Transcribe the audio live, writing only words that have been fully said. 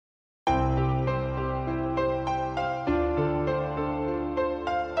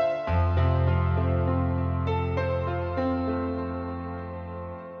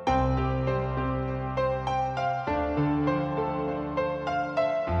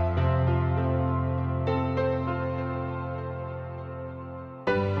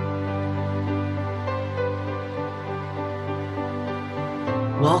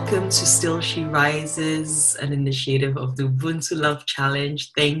Welcome to Still She Rises, an initiative of the Ubuntu Love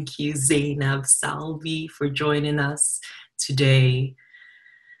Challenge. Thank you, Zainab Salvi, for joining us today.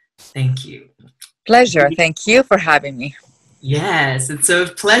 Thank you. Pleasure. Thank you for having me. Yes, it's a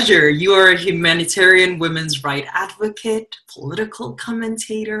pleasure. You are a humanitarian women's rights advocate, political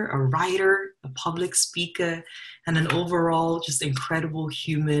commentator, a writer, a public speaker, and an overall just incredible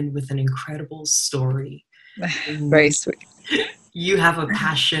human with an incredible story. Very sweet. You have a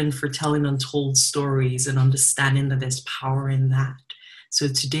passion for telling untold stories and understanding that there's power in that. So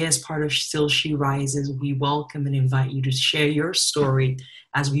today, as part of Still She Rises, we welcome and invite you to share your story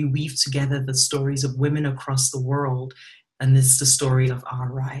as we weave together the stories of women across the world. And this is the story of our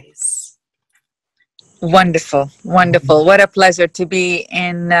rise. Wonderful, wonderful. What a pleasure to be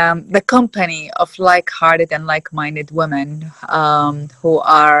in the company of like-hearted and like-minded women who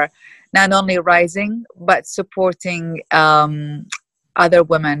are not only rising, but supporting other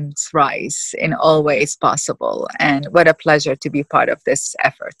women's rise in all ways possible. And what a pleasure to be part of this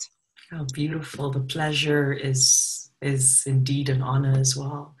effort. Oh, beautiful. The pleasure is indeed an honor as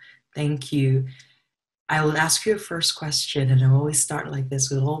well. Thank you. I will ask you a first question, and I always start like this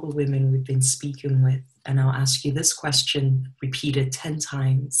with all the women we've been speaking with. And I'll ask you this question repeated 10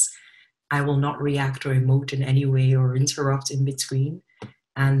 times. I will not react or emote in any way or interrupt in between,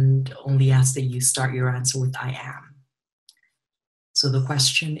 and only ask that you start your answer with I am. So the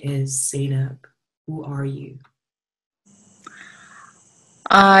question is, Zainab, who are you?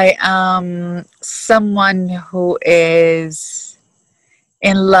 I am someone who is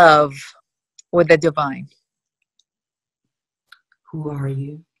in love with the divine. Who are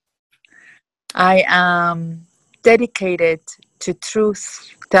you? I am dedicated to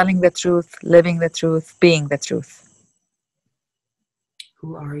truth, telling the truth, living the truth, being the truth.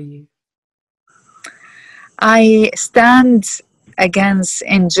 Who are you? I stand against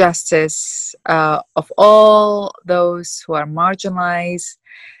injustice of all those who are marginalized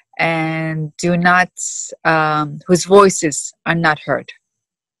and do not, whose voices are not heard.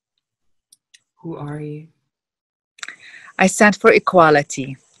 Who are you? I stand for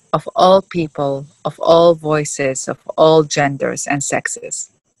equality of all people, of all voices, of all genders and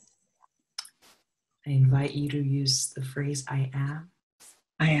sexes. I invite you to use the phrase I am.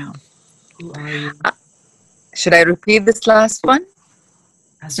 I am. Who are you? Should I repeat this last one?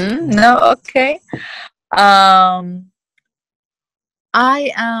 No, okay. I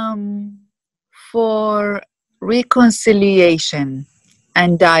am for reconciliation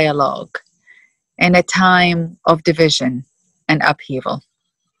and dialogue in a time of division and upheaval.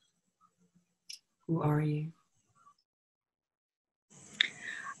 Who are you?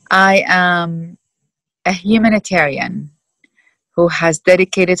 I am a humanitarian who has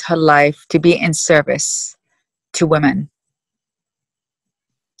dedicated her life to be in service to women.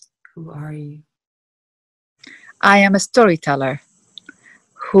 Who are you? I am a storyteller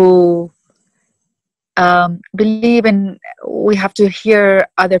who believe in we have to hear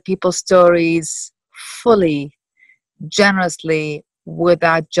other people's stories fully, generously,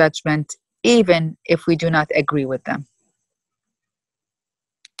 without judgment, even if we do not agree with them.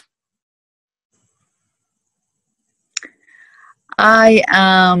 I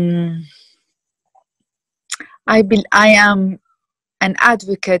am an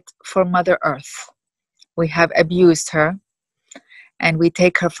advocate for Mother Earth. We have abused her and we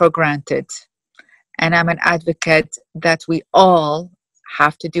take her for granted. And I'm an advocate that we all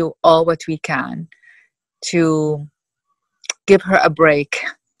have to do all what we can to give her a break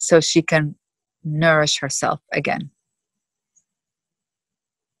so she can nourish herself again.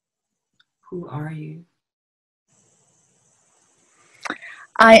 Who are you?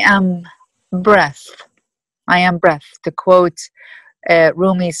 I am breath. I am breath. To quote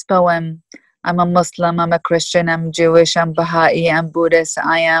Rumi's poem, I'm a Muslim, I'm a Christian, I'm Jewish, I'm Baha'i, I'm Buddhist,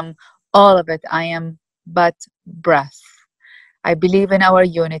 I am all of it. I am but breath. I believe in our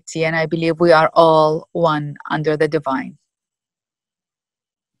unity and I believe we are all one under the divine.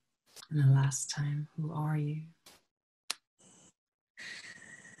 And the last time, who are you?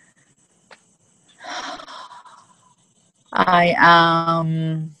 I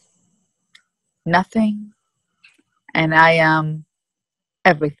am nothing and I am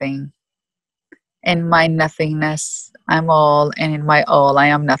everything. In my nothingness, I'm all, and in my all, I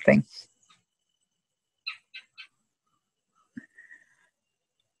am nothing.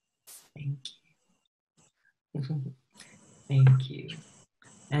 Thank you. Thank you.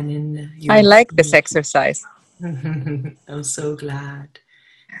 And in your I like this exercise. I'm so glad.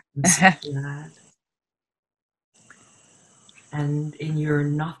 I'm so glad. And in your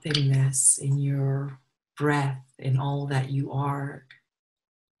nothingness, in your breath, in all that you are,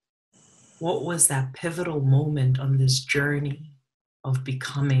 what was that pivotal moment on this journey of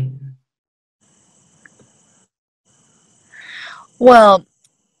becoming? Well,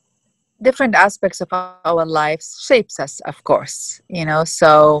 different aspects of our lives shapes us, of course, you know.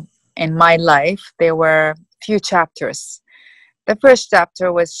 So in my life, there were few chapters. The first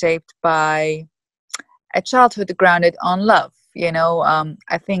chapter was shaped by a childhood grounded on love. You know,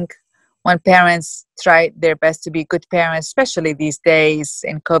 I think when parents try their best to be good parents, especially these days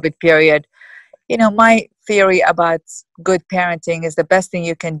in COVID period, you know, my theory about good parenting is the best thing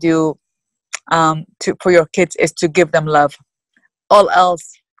you can do for your kids is to give them love. All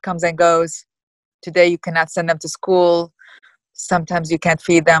else comes and goes. Today you cannot send them to school. Sometimes you can't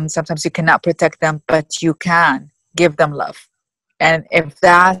feed them. Sometimes you cannot protect them, but you can give them love. And if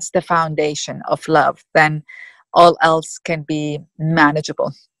that's the foundation of love, then all else can be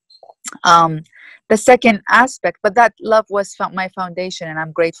manageable. Um, the second aspect, but that love was my foundation, and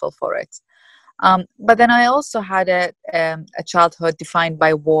I'm grateful for it. But then I also had a childhood defined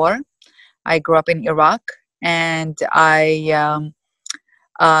by war. I grew up in Iraq, and I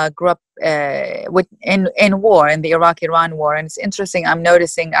grew up in war, in the Iraq-Iran war. And it's interesting, I'm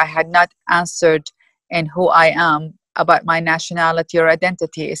noticing I had not answered in who I am about my nationality or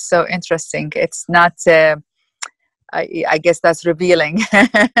identity. It's so interesting. It's not, I guess that's revealing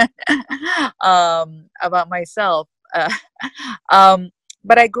about myself. Um,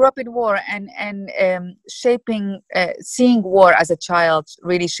 but I grew up in war, and seeing war as a child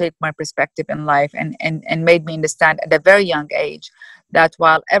really shaped my perspective in life, and made me understand at a very young age that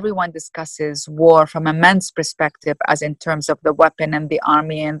while everyone discusses war from a man's perspective, as in terms of the weapon and the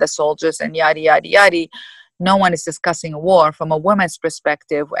army and the soldiers and yada yada yada, no one is discussing war from a woman's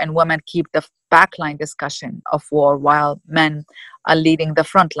perspective, and women keep the backline discussion of war while men are leading the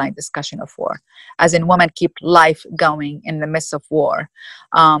frontline discussion of war. As in, women keep life going in the midst of war,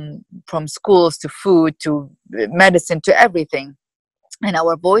 from schools to food to medicine to everything. And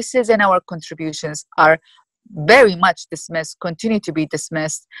our voices and our contributions are very much dismissed, continue to be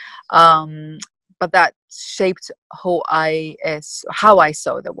dismissed. But that shaped how I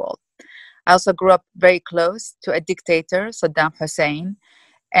saw the world. I also grew up very close to a dictator, Saddam Hussein,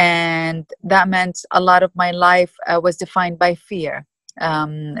 and that meant a lot of my life was defined by fear.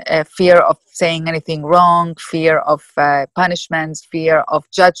 Fear of saying anything wrong, fear of punishments, fear of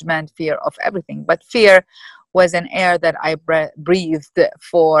judgment, fear of everything. But fear was an air that I breathed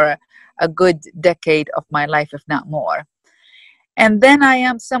for a good decade of my life, if not more. And then I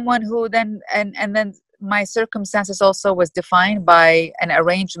am someone who then, and then my circumstances also was defined by an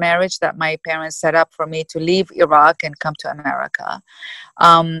arranged marriage that my parents set up for me to leave Iraq and come to America.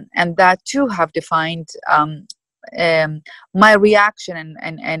 And that too have defined my reaction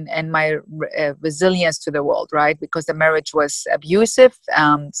and my resilience to the world, right? Because the marriage was abusive,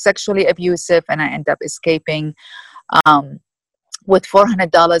 sexually abusive, and I ended up escaping with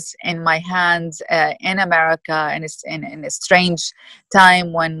 $400 in my hands in America, and it's in a strange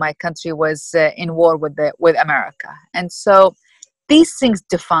time when my country was in war with America. And so these things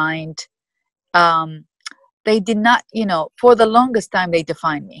defined, they did not, you know, for the longest time they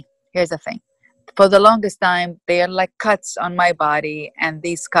defined me. Here's the thing. For the longest time, they are like cuts on my body, and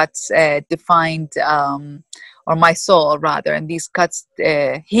these cuts defined, or my soul rather, and these cuts,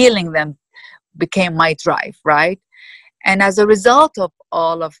 healing them became my drive, right? And as a result of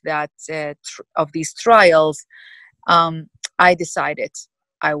all of that, of these trials, I decided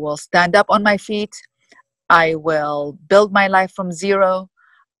I will stand up on my feet. I will build my life from zero.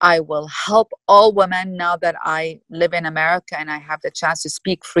 I will help all women now that I live in America and I have the chance to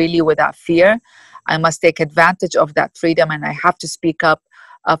speak freely without fear. I must take advantage of that freedom, and I have to speak up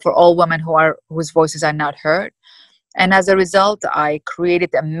for all women whose voices are not heard. And as a result, I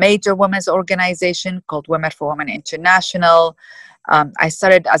created a major women's organization called Women for Women International. I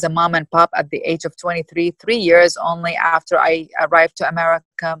started as a mom and pop at the age of 23, 3 years only after I arrived to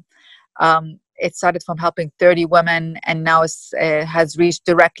America. It started from helping 30 women, and now has reached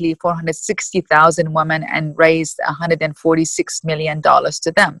directly 460,000 women and raised $146 million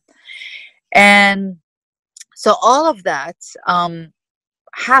to them. And so all of that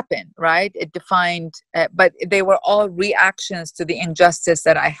happened, right? It defined, but they were all reactions to the injustice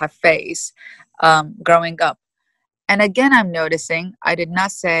that I have faced growing up. And again, I'm noticing I did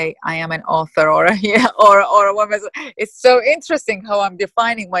not say I am an author or a woman. It's so interesting how I'm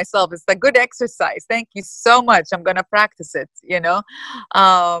defining myself. It's a good exercise. Thank you so much. I'm going to practice it, you know.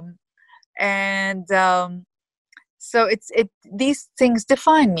 So these things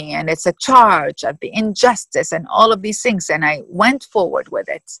define me, and it's a charge of the injustice and all of these things. And I went forward with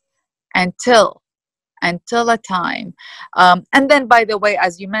it until until a time. And then, by the way,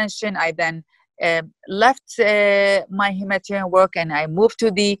 as you mentioned, I then left my humanitarian work and I moved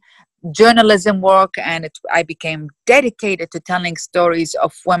to the journalism work, and I became dedicated to telling stories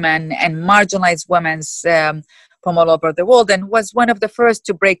of women and marginalized women's from all over the world, and was one of the first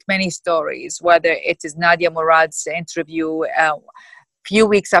to break many stories, whether it is Nadia Murad's interview few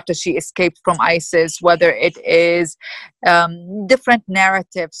weeks after she escaped from ISIS, whether it is different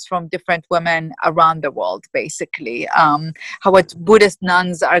narratives from different women around the world, basically, how what Buddhist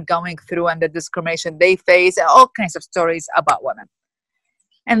nuns are going through and the discrimination they face, and all kinds of stories about women.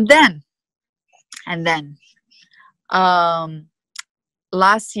 And then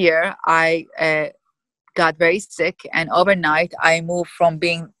last year, I got very sick, and overnight I moved from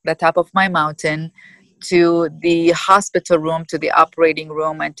being the top of my mountain to the hospital room, to the operating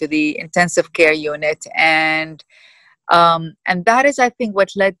room, and to the intensive care unit. And that is, I think,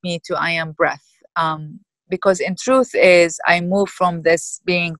 what led me to I Am Breath. Because in truth is, I moved from this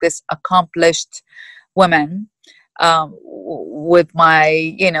being this accomplished woman with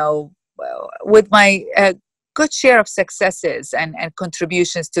my, with my good share of successes and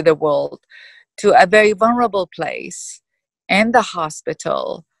contributions to the world, to a very vulnerable place in the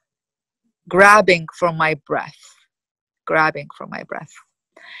hospital, grabbing for my breath.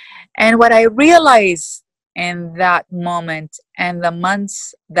 And what I realized in that moment and the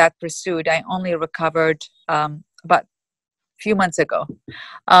months that pursued, I only recovered about a few months ago.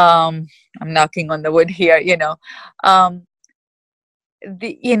 I'm knocking on the wood here,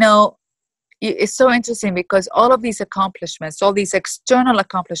 it's so interesting because all of these accomplishments, all these external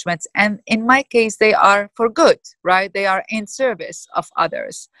accomplishments, and in my case, they are for good, right? They are in service of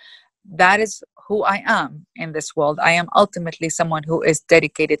others. That is who I am in this world. I am ultimately someone who is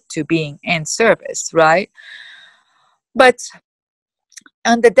dedicated to being in service, right? But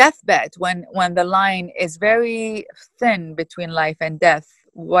on the deathbed, when the line is very thin between life and death,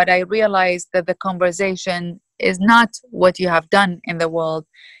 what I realized that the conversation is not what you have done in the world,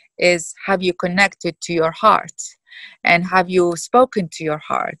 is have you connected to your heart, and have you spoken to your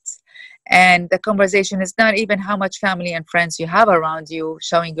heart? And the conversation is not even how much family and friends you have around you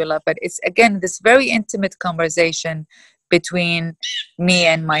showing you love, but it's again this very intimate conversation between me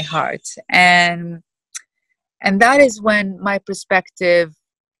and my heart. And that is when my perspective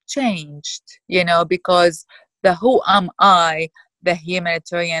changed, because the who am I, the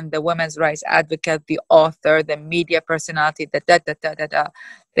humanitarian, the women's rights advocate, the author, the media personality,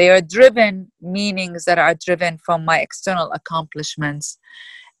 they are driven meanings that are driven from my external accomplishments.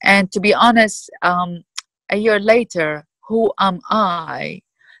 And to be honest, a year later, who am I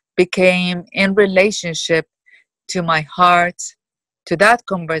became in relationship to my heart, to that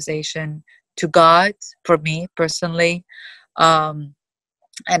conversation, to God, for me personally. And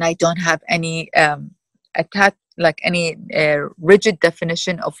I don't have any any rigid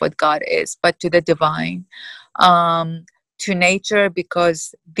definition of what God is, but to the divine, to nature,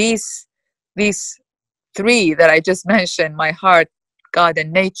 because these three that I just mentioned, my heart, God,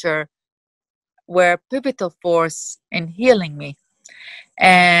 and nature, were pivotal force in healing me.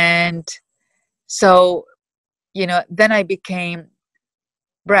 And so, then I became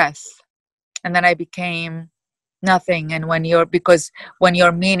breath, and then I became nothing. And when your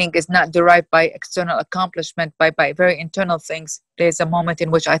meaning is not derived by external accomplishment, by very internal things, there's a moment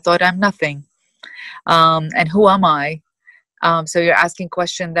in which I thought I'm nothing. And who am I? So you're asking a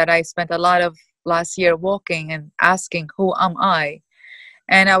question that I spent a lot of last year walking and asking, who am I?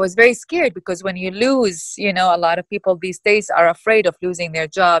 And I was very scared, because when you lose, a lot of people these days are afraid of losing their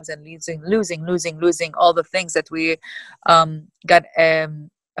jobs and losing all the things that we got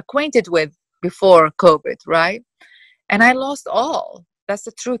acquainted with before COVID, right? And I lost all. That's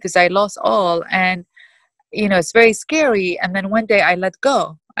the truth, is I lost all. And, it's very scary. And then one day I let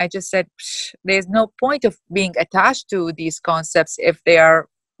go. I just said, there's no point of being attached to these concepts if they are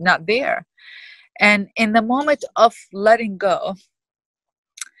not there. And in the moment of letting go,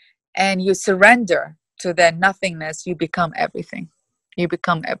 and you surrender to the nothingness, you become everything.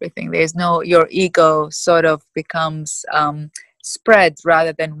 There's your ego sort of becomes spread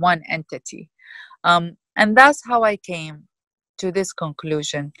rather than one entity. And that's how I came to this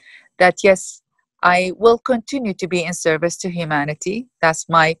conclusion, that yes, I will continue to be in service to humanity. That's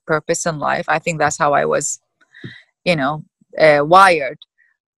my purpose in life. I think that's how I was, wired.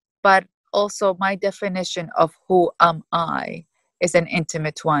 But also my definition of who am I is an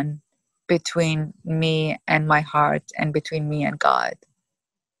intimate one between me and my heart, and between me and God.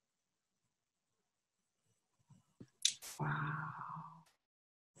 Wow.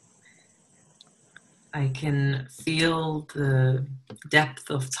 I can feel the depth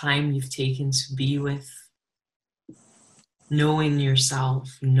of time you've taken to be with, knowing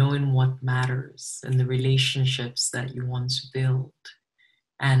yourself, knowing what matters, and the relationships that you want to build,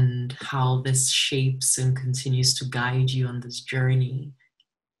 and how this shapes and continues to guide you on this journey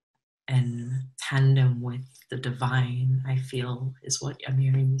in tandem with the divine, I feel is what I'm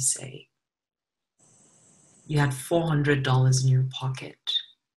hearing you say. You had $400 in your pocket.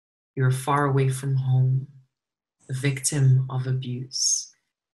 You were far away from home, a victim of abuse,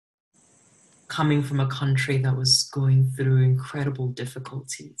 coming from a country that was going through incredible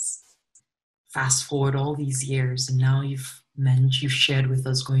difficulties. Fast forward all these years, and now you've shared with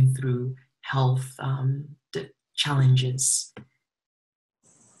us going through health challenges.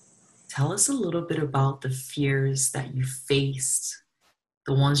 Tell us a little bit about the fears that you faced,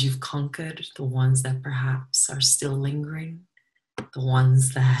 the ones you've conquered, the ones that perhaps are still lingering, the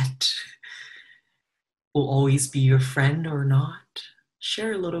ones that will always be your friend or not.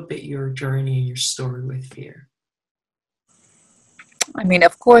 Share a little bit your journey and your story with fear. I mean,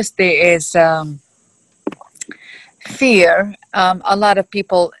 of course, there is fear. A lot of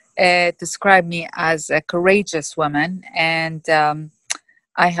people describe me as a courageous woman, and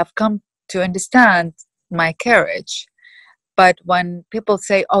I have come to understand my courage. But when people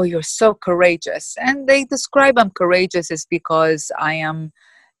say, "Oh, you're so courageous," and they describe I'm courageous, is because I am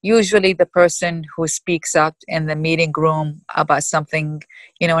usually the person who speaks up in the meeting room about something,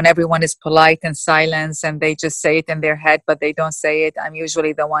 when everyone is polite and silent and they just say it in their head, but they don't say it. I'm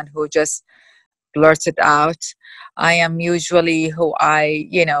usually the one who just blurts it out. I am usually who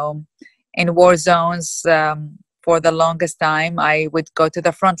in war zones, for the longest time, I would go to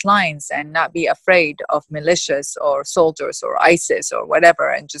the front lines and not be afraid of militias or soldiers or ISIS or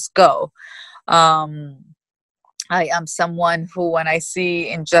whatever, and just go. I am someone who, when I see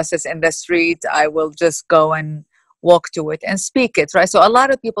injustice in the street, I will just go and walk to it and speak it, right? So a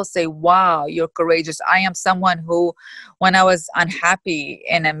lot of people say, wow, you're courageous. I am someone who, when I was unhappy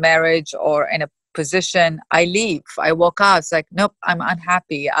in a marriage or in a position, I leave. I walk out. It's like, nope, I'm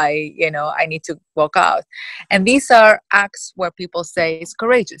unhappy. I need to walk out. And these are acts where people say it's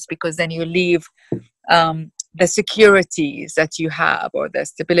courageous, because then you leave the securities that you have or the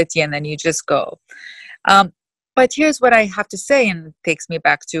stability, and then you just go. But here's what I have to say, and it takes me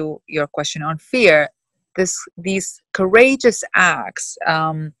back to your question on fear. These courageous acts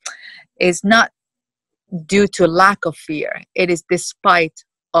is not due to lack of fear. It is despite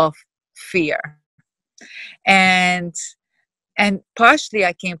of fear. And partially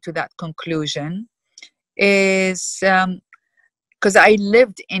I came to that conclusion is because I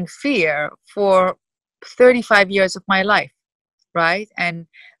lived in fear for 35 years of my life, right? And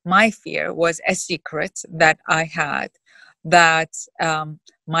my fear was a secret that I had, that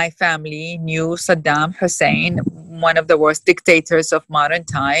my family knew Saddam Hussein, one of the worst dictators of modern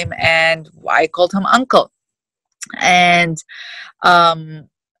time, and I called him uncle. And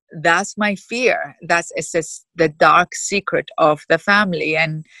that's my fear. It's the dark secret of the family.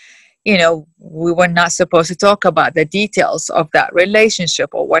 And we were not supposed to talk about the details of that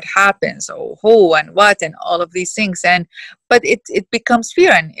relationship or what happens or who and what and all of these things. But it becomes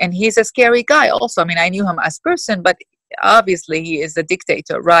fear. And he's a scary guy also. I mean, I knew him as a person, but obviously he is a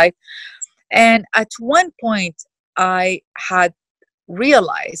dictator, right? And at one point, I had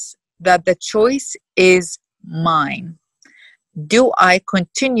realized that the choice is mine. Do I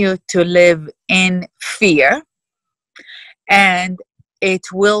continue to live in fear, and it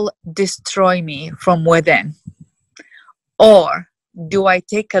will destroy me from within? Or do I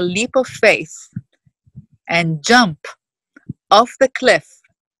take a leap of faith and jump off the cliff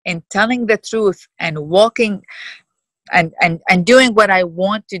in telling the truth and walking and doing what I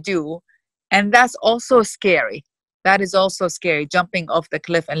want to do? And that's also scary. That is also scary, jumping off the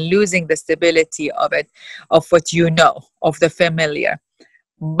cliff and losing the stability of it, of what you know, of the familiar.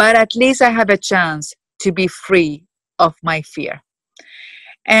 But at least I have a chance to be free of my fear.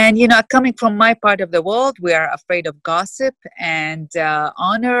 And, coming from my part of the world, we are afraid of gossip and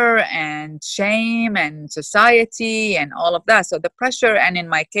honor and shame and society and all of that. So the pressure, and in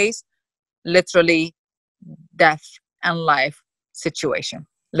my case, literally death and life situation,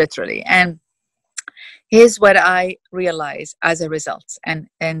 literally. And here's what I realize as a result.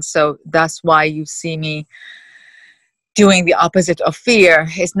 And so that's why you see me doing the opposite of fear.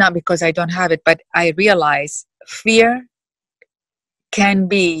 It's not because I don't have it, but I realize fear can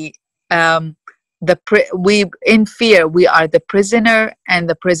be in fear we are the prisoner and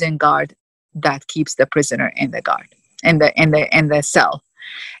the prison guard that keeps the prisoner in the guard in the cell.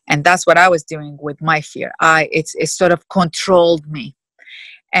 And that's what I was doing with my fear. It sort of controlled me.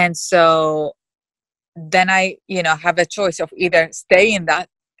 And so then I, have a choice of either stay in that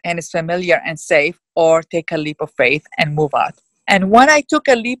and it's familiar and safe, or take a leap of faith and move out. And when I took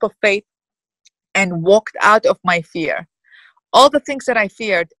a leap of faith and walked out of my fear, all the things that I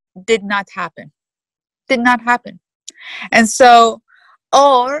feared did not happen. Did not happen. And so,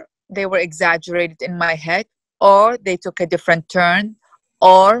 or they were exaggerated in my head, or they took a different turn,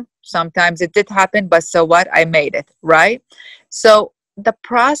 or sometimes it did happen, but so what? I made it, right? So the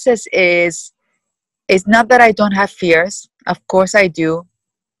process is not that I don't have fears. Of course I do,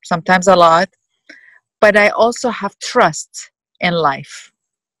 sometimes a lot, but I also have trust in life.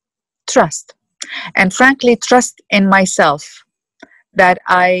 Trust. And frankly, trust in myself, that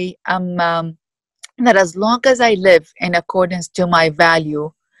I am, that as long as I live in accordance to my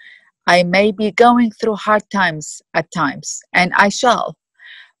value, I may be going through hard times at times, and I shall.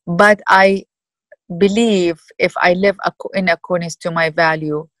 But I believe if I live in accordance to my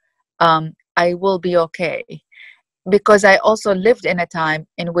value, I will be okay. Because I also lived in a time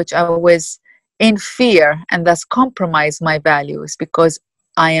in which I was in fear and thus compromised my values because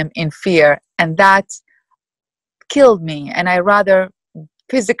I am in fear, and that killed me. And I rather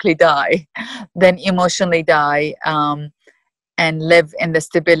physically die than emotionally die, and live in the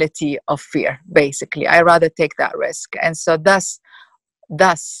stability of fear. Basically, I rather take that risk. And so thus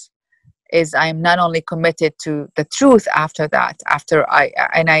is I'm not only committed to the truth after that,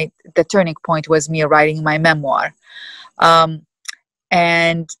 the turning point was me writing my memoir. And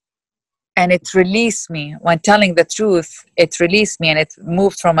it released me. When telling the truth, it released me, and it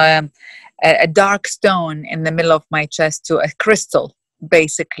moved from a dark stone in the middle of my chest to a crystal,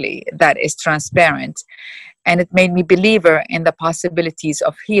 basically, that is transparent. And it made me believer in the possibilities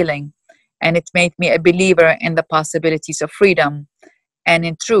of healing, and it made me a believer in the possibilities of freedom and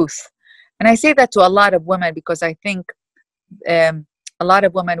in truth. And I say that to a lot of women because I think a lot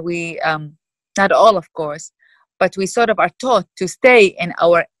of women, we not all, of course, but we sort of are taught to stay in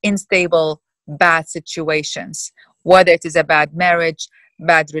our unstable, bad situations, whether it is a bad marriage,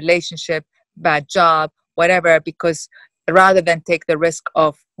 bad relationship, bad job, whatever, because rather than take the risk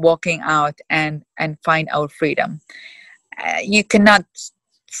of walking out and find our freedom. You cannot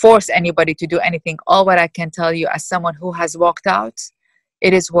force anybody to do anything. All what I can tell you as someone who has walked out,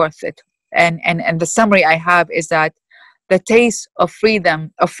 it is worth it. And the summary I have is that the taste of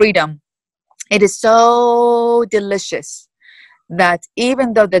freedom, it is so delicious that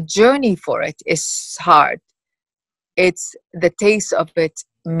even though the journey for it is hard, it's the taste of it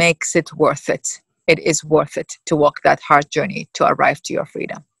makes it worth it. It is worth it to walk that hard journey to arrive to your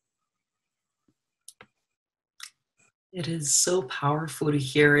freedom. It is so powerful to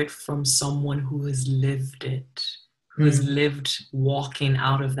hear it from someone who has lived it, who has lived walking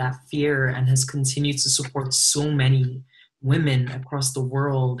out of that fear and has continued to support so many women across the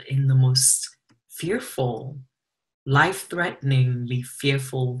world in the most fearful, life-threateningly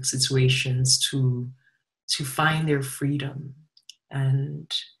fearful situations to find their freedom.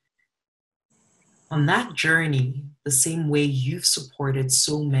 And on that journey, the same way you've supported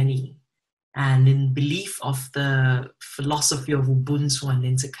so many, and in belief of the philosophy of Ubuntu and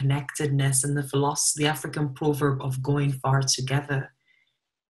interconnectedness, and the African proverb of going far together,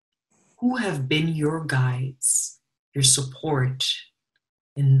 who have been your guides, your support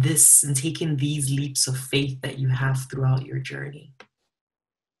in taking these leaps of faith that you have throughout your journey?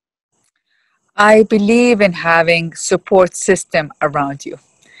 I believe in having support system around you.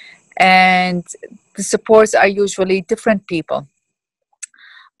 And the supports are usually different people,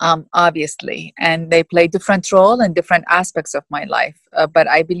 obviously, and they play different role in different aspects of my life. But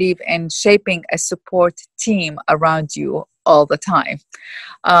I believe in shaping a support team around you all the time.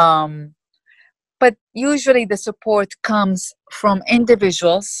 But usually the support comes from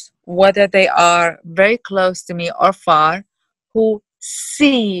individuals, whether they are very close to me or far, who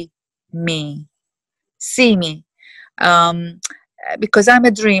see me. Because I'm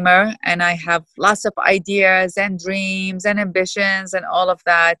a dreamer and I have lots of ideas and dreams and ambitions and all of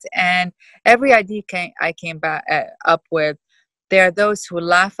that. And every idea I came up with, there are those who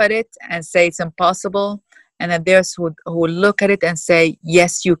laugh at it and say it's impossible. And then there's who look at it and say,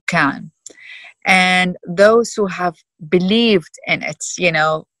 yes, you can. And those who have believed in it,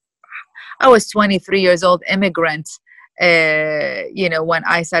 I was 23 years old, immigrant, when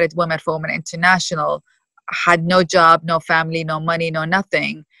I started Women for Women International, had no job, no family, no money, no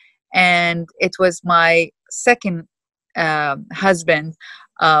nothing. And it was my second husband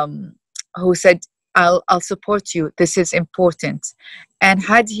who said, I'll support you. This is important. And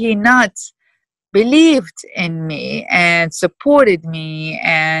had he not believed in me and supported me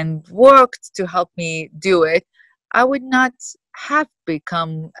and worked to help me do it, I would not have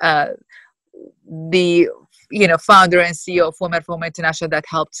become the founder and CEO of Women for Women International that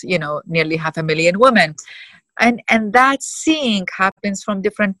helped nearly 500,000 women, and that seeing happens from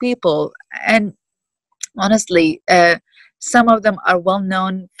different people. And honestly, some of them are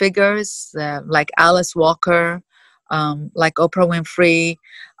well-known figures, like Alice Walker, like Oprah Winfrey,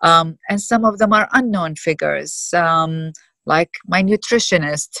 and some of them are unknown figures, like my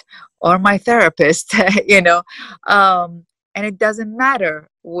nutritionist or my therapist. And it doesn't matter.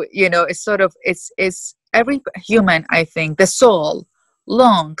 It's every human, I think, the soul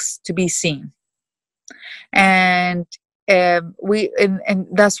longs to be seen. And and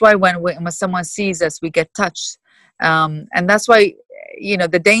that's why when someone sees us, we get touched. And that's why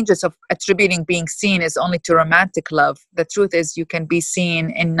the dangers of attributing being seen is only to romantic love. The truth is, you can be seen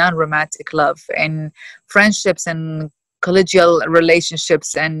in non-romantic love, in friendships and collegial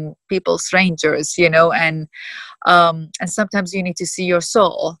relationships, and people strangers, and sometimes you need to see your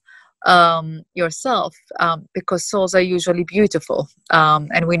soul, yourself, because souls are usually beautiful,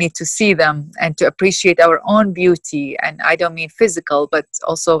 and we need to see them and to appreciate our own beauty. And I don't mean physical, but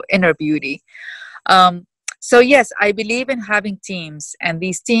also inner beauty. So yes, I believe in having teams, and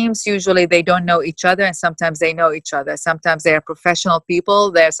these teams, usually they don't know each other, and sometimes they know each other. Sometimes they are professional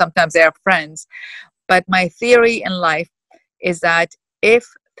people, sometimes they are friends. But my theory in life is that if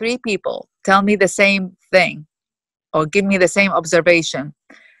 3 people tell me the same thing or give me the same observation,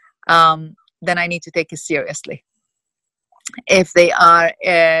 then I need to take it seriously. If they are,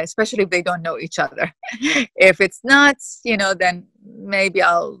 especially if they don't know each other. If it's not, then maybe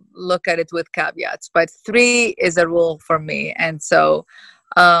I'll look at it with caveats. But 3 is a rule for me. And so,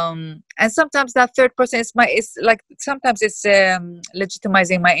 and sometimes that third person sometimes it's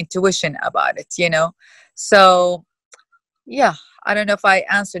legitimizing my intuition about it, So, yeah, I don't know if I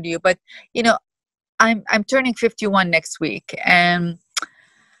answered you, but, I'm turning 51 next week. And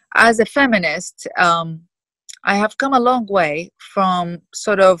as a feminist, I have come a long way from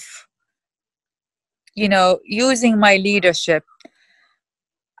sort of, using my leadership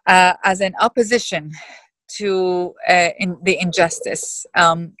as an opposition to in the injustice,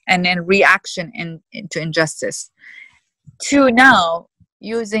 and in reaction to injustice, to now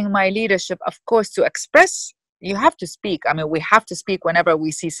using my leadership, of course, to express. You have to speak. I mean, we have to speak whenever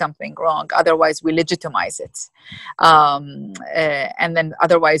we see something wrong. Otherwise, we legitimize it, and then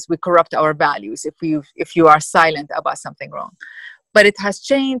otherwise we corrupt our values if you are silent about something wrong. But it has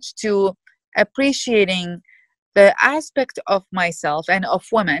changed to appreciating the aspect of myself and of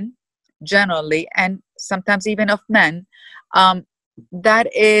women generally, and sometimes even of men, that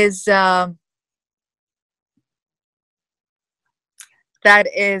is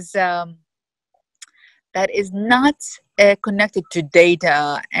not connected to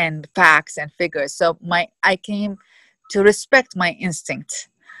data and facts and figures. So I came to respect my instinct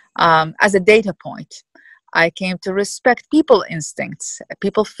as a data point. I came to respect people instincts,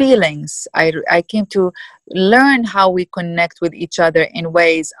 people feelings. I came to learn how we connect with each other in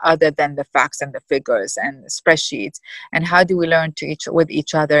ways other than the facts and the figures and the spreadsheets. And how do we learn with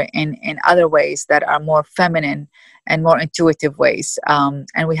each other in other ways that are more feminine and more intuitive ways.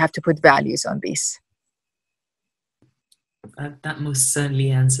 And we have to put values on these. That most certainly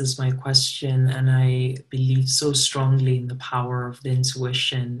answers my question, and I believe so strongly in the power of the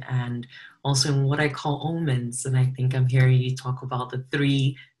intuition and also in what I call omens. And I think I'm hearing you talk about the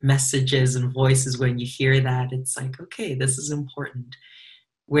 3 messages and voices. When you hear that, it's like, okay, this is important.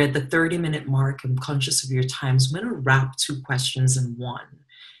 We're at the 30-minute mark. I'm conscious of your time, so I'm going to wrap 2 questions in one.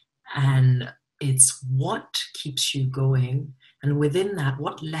 And it's, what keeps you going? And within that,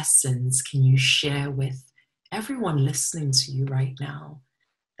 what lessons can you share with everyone listening to you right now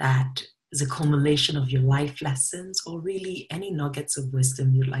that is a culmination of your life lessons, or really any nuggets of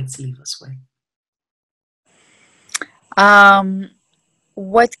wisdom you'd like to leave us with?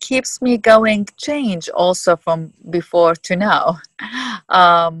 What keeps me going changed also from before to now.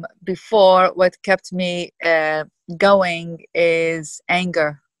 Before, what kept me going is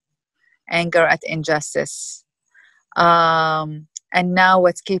anger at injustice. And now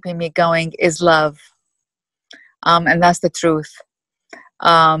what's keeping me going is love. And that's the truth.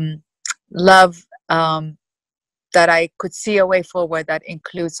 Love, that I could see a way forward that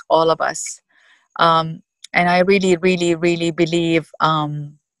includes all of us. And I really, really, really believe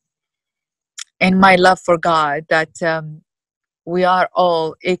in my love for God, that we are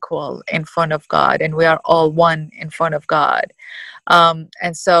all equal in front of God, and we are all one in front of God.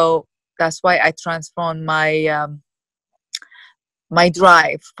 And so that's why I transformed my my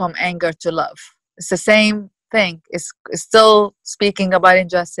drive from anger to love. It's the same thing. It's still speaking about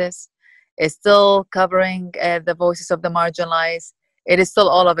injustice. It's still covering the voices of the marginalized. It is still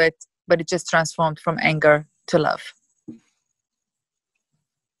all of it, but it just transformed from anger to love.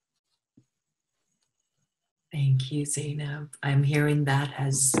 Thank you, Zainab. I'm hearing that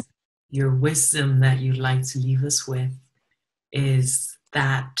as your wisdom that you'd like to leave us with is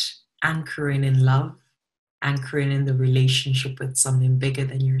that anchoring in love, anchoring in the relationship with something bigger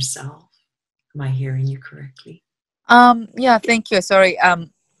than yourself. Am I hearing you correctly? Yeah, thank you. Sorry.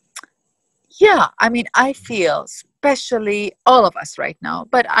 Yeah, I mean, I feel, especially all of us right now,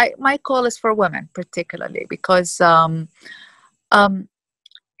 but my call is for women particularly, because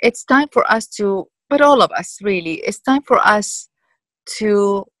it's time for us to, but all of us really, it's time for us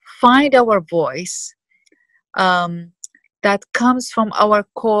to find our voice that comes from our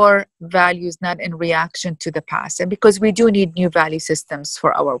core values, not in reaction to the past. And because we do need new value systems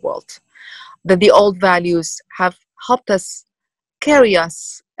for our world, that the old values have helped us carry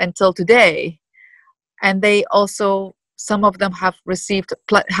us until today, and they also, some of them have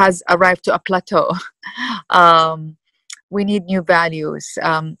has arrived to a plateau. We need new values,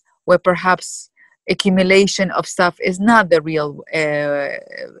 where perhaps accumulation of stuff is not the real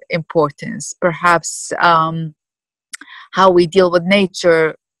importance. Perhaps how we deal with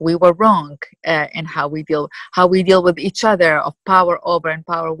nature, we were wrong, in how we deal with each other, of power over and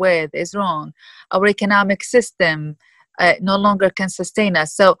power with, is wrong. Our economic system no longer can sustain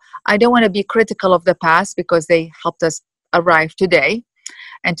us. So I don't want to be critical of the past, because they helped us arrive today,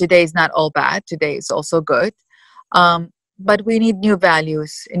 and today is not all bad. Today is also good. But we need new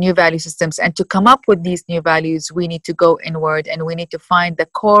values, new value systems. And to come up with these new values, we need to go inward, and we need to find the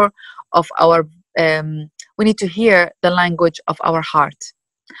core of our, we need to hear the language of our heart.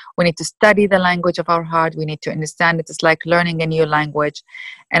 We need to study the language of our heart. We need to understand it. It's like learning a new language.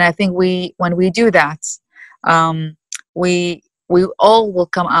 And I think when we do that, we all will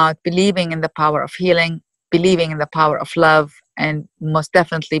come out believing in the power of healing, believing in the power of love, and most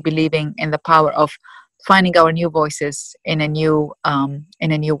definitely believing in the power of finding our new voices in a new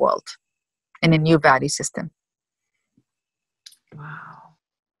world, in a new value system. Wow.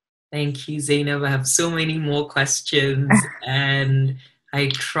 Thank you, Zainab. I have so many more questions, and I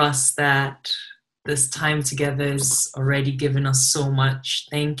trust that this time together has already given us so much.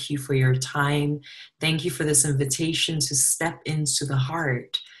 Thank you for your time. Thank you for this invitation to step into the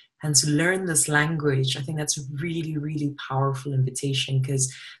heart and to learn this language. I think that's a really, really powerful invitation,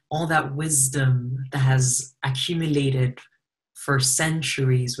 because all that wisdom that has accumulated for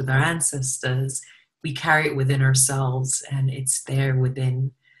centuries with our ancestors, we carry it within ourselves, and it's there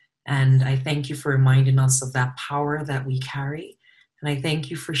within. And I thank you for reminding us of that power that we carry. And I thank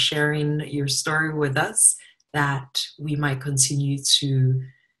you for sharing your story with us, that we might continue to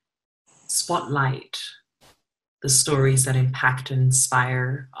spotlight the stories that impact and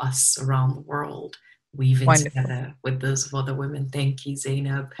inspire us around the world, weaving Wonderful. together with those of other women. Thank you,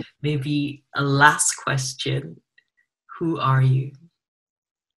 Zainab. Maybe a last question. Who are you?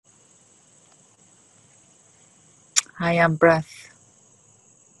 I am breath.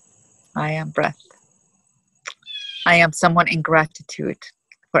 I am breath. I am someone in gratitude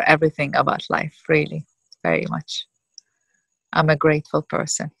for everything about life, really, very much. I'm a grateful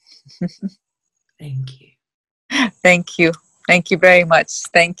person. Thank you. Thank you. Thank you very much.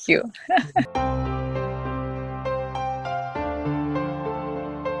 Thank you.